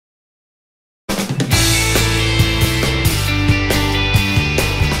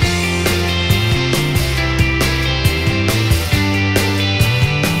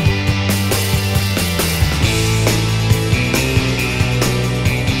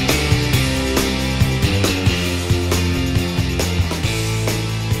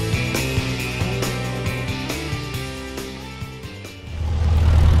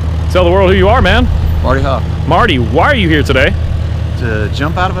tell the world who you are, man. Marty Hoffman. Marty, why are you here today? To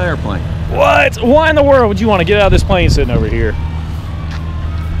jump out of an airplane. What? Why in the world would you want to get out of this plane sitting over here?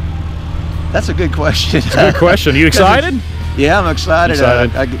 That's a good question. It's a good question. Are you excited? Yeah, I'm excited.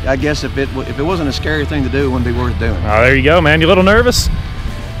 Excited. I guess if it wasn't a scary thing to do, it wouldn't be worth doing. Oh, there you go, man. You a little nervous?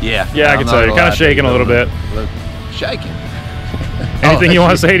 Yeah. Yeah, I can tell. You're kind of shaking a little bit. Shaking. Anything you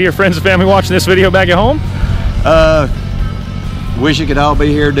want to say to your friends and family watching this video back at home? Wish you could all be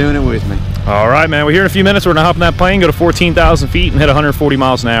here doing it with me. All right, man. We're here in a few minutes. We're going to hop in that plane, go to 14,000 feet, and hit 140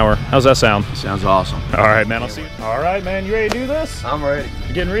 miles an hour. How's that sound? Sounds awesome. All right, man. I'll see you. All right, man. You ready to do this? I'm ready.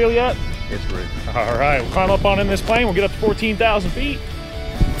 You getting real yet? It's ready. All right. We'll climb up on in this plane. We'll get up to 14,000 feet.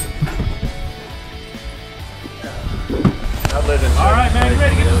 All right, man. You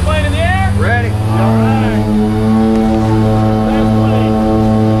ready to get this plane in the air? Ready. All right.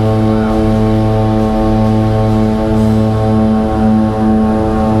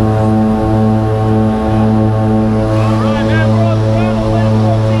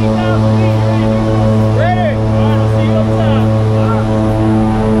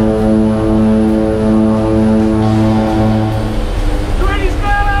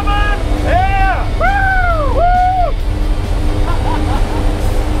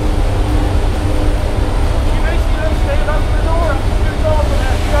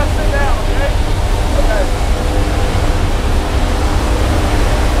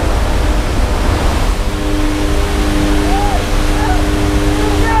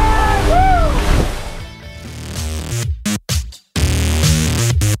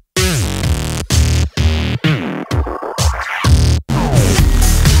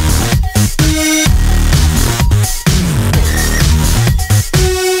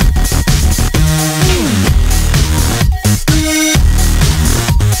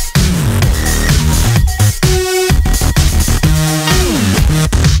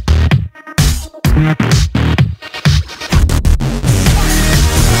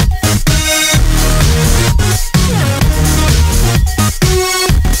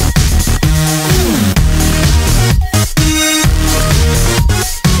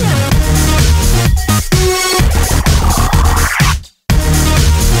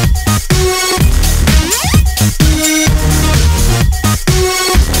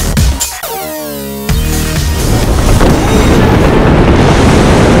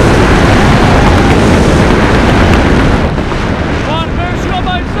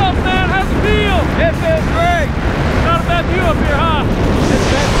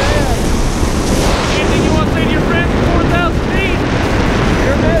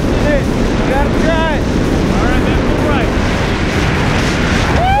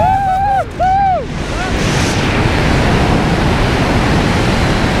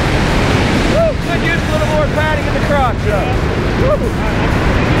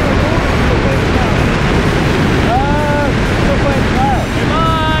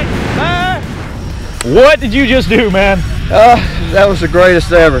 What did you just do, man? That was the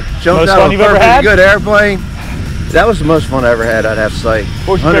greatest ever. Jumped out of a perfectly good airplane. That was the most fun I ever had, I'd have to say.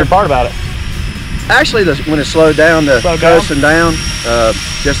 What was your favorite part about it? Actually, when it slowed down, the coasting down,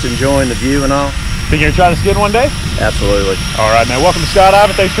 just enjoying the view and all. Think you're gonna try to skid one day? Absolutely. All right, man. Welcome to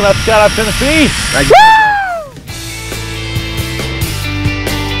Skydiving. Thanks for coming out to Skydive, Tennessee. Thank you.